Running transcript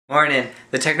Morning.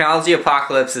 The technology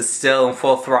apocalypse is still in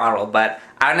full throttle, but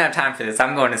I don't have time for this.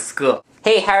 I'm going to school.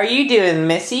 Hey, how are you doing,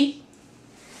 Missy?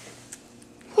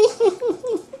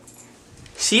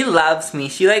 She loves me.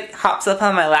 She like hops up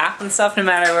on my lap and stuff no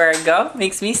matter where I go.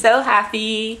 Makes me so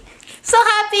happy. So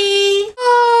happy!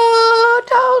 Oh,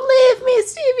 don't leave me,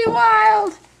 Stevie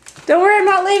Wild. Don't worry, I'm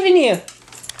not leaving you.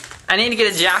 I need to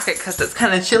get a jacket because it's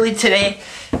kind of chilly today.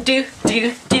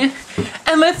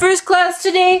 And my first class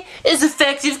today is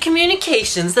effective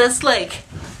communications. That's like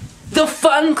the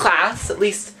fun class. At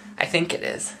least I think it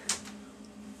is.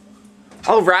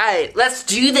 Alright, let's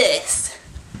do this.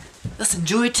 Let's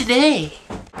enjoy today.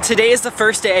 Today is the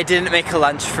first day I didn't make a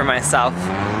lunch for myself.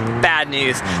 Bad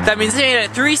news. That means I made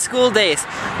it 3 school days.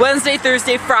 Wednesday,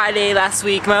 Thursday, Friday last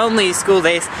week, my only school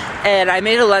days. And I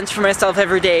made a lunch for myself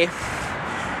every day.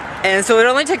 And so it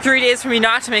only took 3 days for me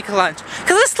not to make a lunch.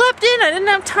 Because I slept in, I didn't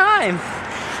have time.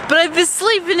 But I've been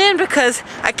sleeping in because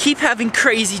I keep having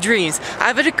crazy dreams.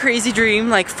 I've had a crazy dream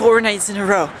like 4 nights in a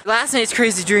row. Last night's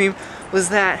crazy dream was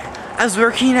that I was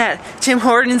working at Tim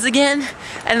Hortons again,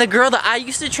 and the girl that I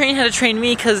used to train had to train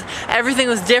me because everything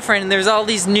was different and there's all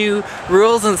these new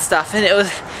rules and stuff, and it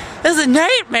was a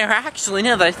nightmare actually,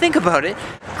 now that I think about it.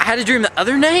 I had a dream the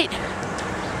other night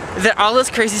that all this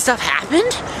crazy stuff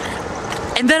happened,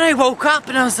 and then I woke up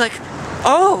and I was like,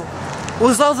 oh,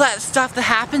 was all that stuff that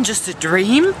happened just a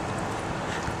dream?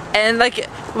 And like,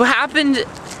 what happened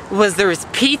was there was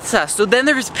pizza, so then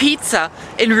there was pizza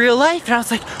in real life, and I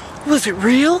was like, was it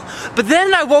real? But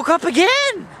then I woke up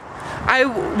again! I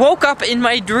woke up in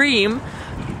my dream,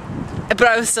 but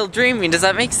I was still dreaming. Does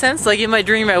that make sense? Like in my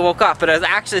dream I woke up, but I was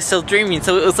actually still dreaming,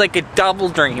 so it was like a double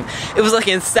dream. It was like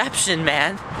Inception,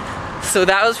 man. So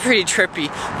that was pretty trippy.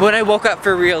 When I woke up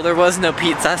for real, there was no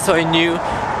pizza, so I knew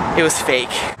it was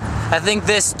fake. I think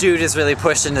this dude is really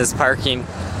pushing his parking.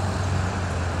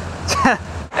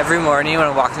 Every morning when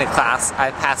I walk into class,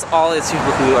 I pass all these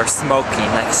people who are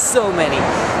smoking, like so many.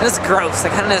 And it's gross. I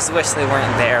kind of just wish they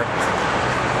weren't there.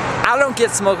 I don't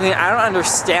get smoking. I don't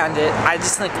understand it. I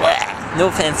just think, bleh. No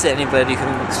offense to anybody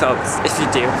who smokes, if you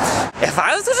do. If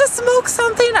I was to just smoke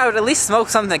something, I would at least smoke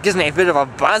something that gives me a bit of a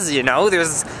buzz, you know?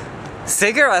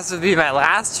 Cigarettes would be my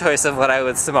last choice of what I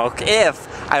would smoke if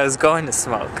I was going to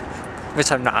smoke,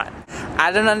 which I'm not.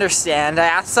 I don't understand. I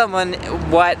asked someone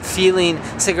what feeling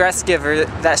cigarettes give her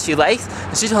that she likes,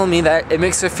 and she told me that it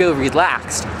makes her feel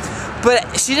relaxed.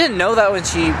 But she didn't know that when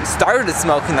she started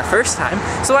smoking the first time,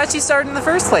 so why'd she start in the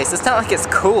first place? It's not like it's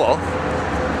cool.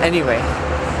 Anyway,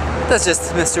 that's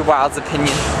just Mr. Wild's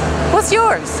opinion. What's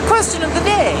yours? Question of the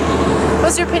day.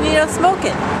 What's your opinion on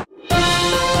smoking?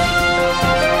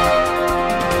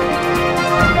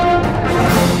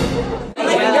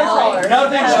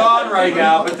 Nothing's on right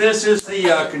now, but this is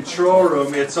the control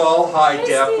room. It's all high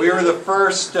def. We were the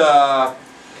first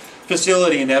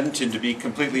facility in Edmonton to be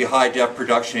completely high def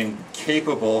production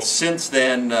capable. Since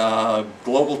then,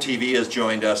 Global TV has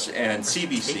joined us, and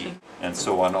CBC, and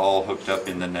so on, all hooked up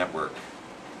in the network.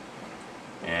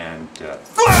 And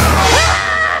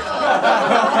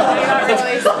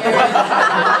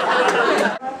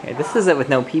Okay, this is it with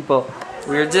no people.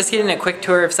 We were just getting a quick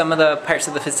tour of some of the parts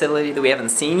of the facility that we haven't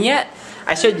seen yet.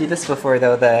 I showed you this before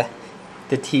though, the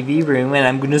TV room, and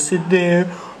I'm gonna sit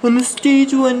there on the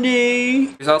stage one day.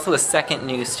 There's also a second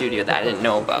news studio that I didn't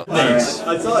know about. Nice.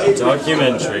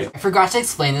 Documentary. I forgot to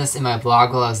explain this in my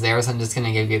vlog while I was there, so I'm just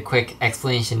gonna give you a quick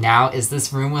explanation now. Is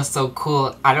this room was so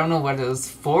cool. I don't know what it was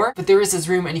for, but there was this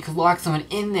room and you could lock someone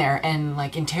in there and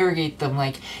like interrogate them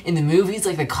like in the movies,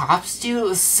 like the cops do. It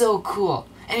was so cool.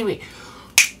 Anyway,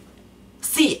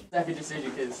 see it. Happy to see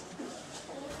you kids.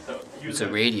 It's a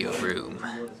radio room.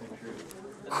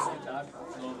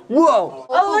 Whoa!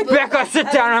 Oh, Becca,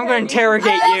 sit down. I'm going to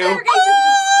interrogate you.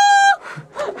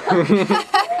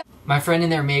 My friend in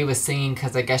there, May, was singing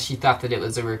because I guess she thought that it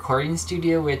was a recording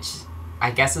studio, which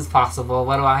I guess is possible.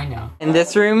 What do I know? In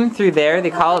this room through there, they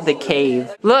call it the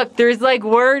cave. Look, there's like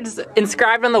words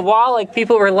inscribed on the wall like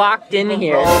people were locked in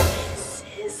here. This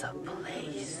is a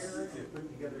place.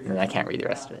 And I can't read the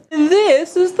rest of it. And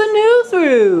this is the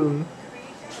newsroom.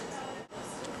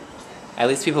 At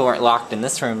least people weren't locked in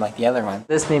this room like the other one.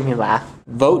 This made me laugh.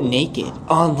 Vote naked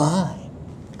online.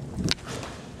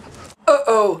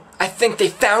 Uh-oh, I think they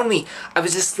found me. I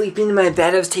was just sleeping in my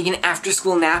bed. I was taking an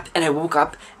after-school nap, and I woke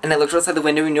up, and I looked outside the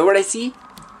window, and you know what I see?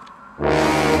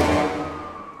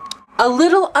 A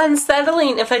little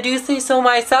unsettling, if I do say so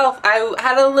myself. I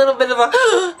had a little bit of a,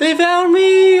 they found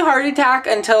me, heart attack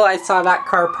until I saw that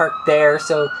car parked there,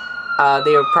 so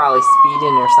they were probably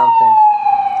speeding or something.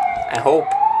 I hope.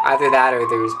 Either that or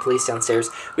there's police downstairs.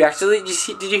 We actually,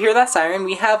 did you hear that siren?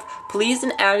 We have police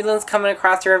and ambulance coming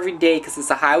across here every day because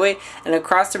it's a highway, and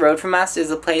across the road from us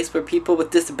is a place where people with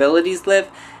disabilities live,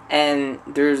 and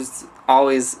there's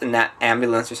always an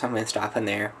ambulance or something stopping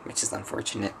there, which is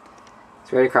unfortunate.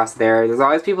 It's right across there. There's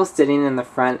always people sitting in the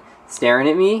front staring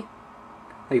at me.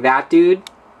 Like that dude.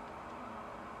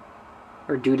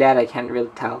 Or dudette, I can't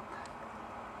really tell.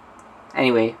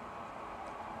 Anyway.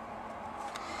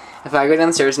 If I go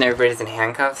downstairs and everybody's in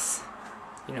handcuffs,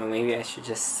 you know, maybe I should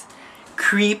just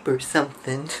creep or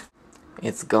something.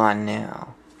 It's gone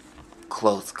now.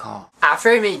 Close call.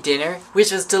 After I made dinner,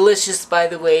 which was delicious by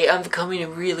the way, I'm becoming a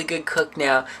really good cook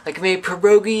now. Like I made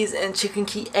pierogies and chicken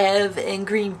Kiev and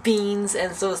green beans,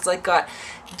 and so it's like got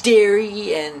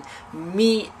dairy and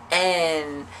meat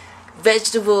and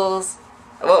vegetables.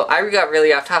 Well, I got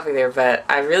really off topic there, but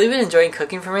I've really been enjoying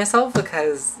cooking for myself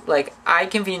because, like, I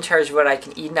can be in charge of what I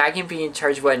can eat, and I can be in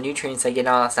charge of what nutrients I get and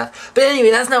all that stuff. But anyway,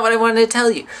 that's not what I wanted to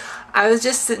tell you. I was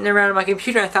just sitting around on my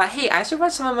computer and I thought, hey, I should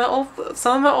watch some of my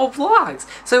old vlogs.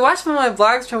 So I watched some of my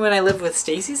vlogs from when I lived with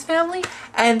Stacy's family,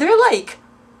 and they're, like,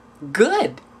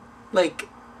 good. Like,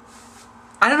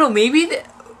 I don't know, maybe the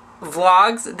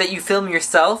vlogs that you film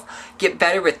yourself get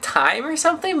better with time or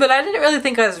something, but I didn't really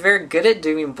think I was very good at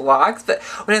doing vlogs. But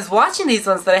when I was watching these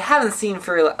ones that I haven't seen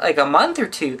for like a month or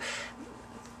two,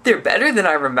 they're better than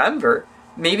I remember.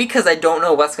 Maybe because I don't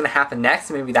know what's going to happen next,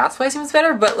 maybe that's why it seems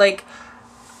better, but like,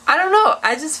 I don't know,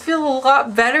 I just feel a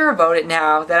lot better about it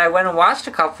now that I went and watched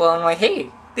a couple and I'm like,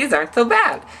 hey, these aren't so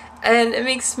bad. And it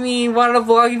makes me want to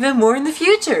vlog even more in the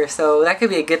future, so that could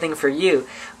be a good thing for you.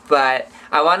 But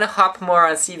I want to hop more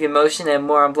on Stevie Motion and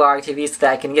more on Blog TV so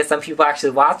that I can get some people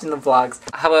actually watching the vlogs.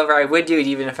 However, I would do it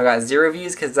even if I got 0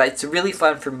 views because it's really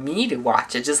fun for me to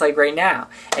watch it, just like right now.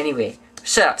 Anyway,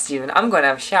 shut up, Steven. I'm going to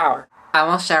have a shower. I'm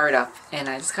all showered up, and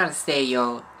I just gotta say,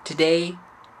 yo, today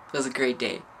was a great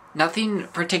day. Nothing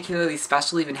particularly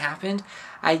special even happened.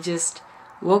 I just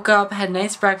woke up, had a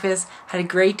nice breakfast, had a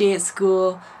great day at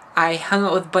school. I hung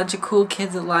out with a bunch of cool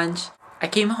kids at lunch. I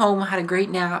came home, had a great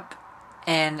nap,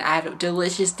 and I had a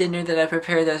delicious dinner that I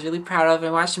prepared that I was really proud of.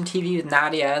 I watched some TV with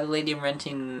Nadia, the lady I'm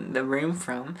renting the room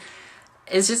from.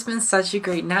 It's just been such a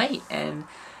great night, and,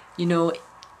 you know,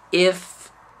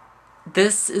 if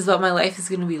this is what my life is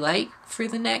going to be like for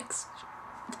the next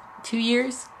 2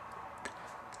 years,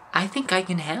 I think I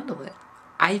can handle it.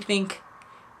 I think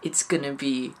it's going to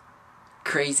be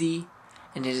crazy,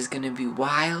 and it is going to be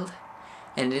wild,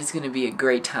 and it is going to be a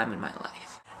great time in my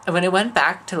life. And when I went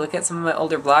back to look at some of my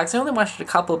older vlogs, I only watched a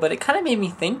couple, but it kind of made me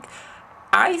think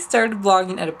I started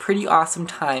vlogging at a pretty awesome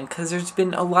time because there's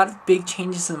been a lot of big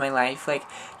changes in my life. Like,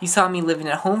 you saw me living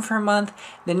at home for a month,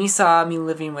 then you saw me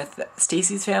living with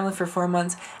Stacy's family for 4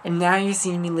 months, and now you're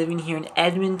seeing me living here in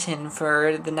Edmonton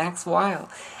for the next while.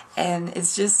 And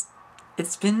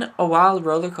it's been a wild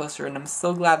roller coaster, and I'm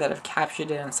so glad that I've captured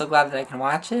it. I'm so glad that I can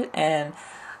watch it, and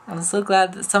I'm so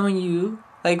glad that some of you,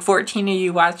 like 14 of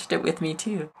you, watched it with me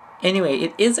too. Anyway,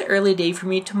 it is an early day for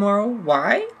me tomorrow.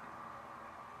 Why?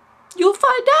 You'll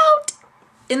find out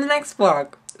in the next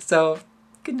vlog. So,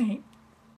 good night.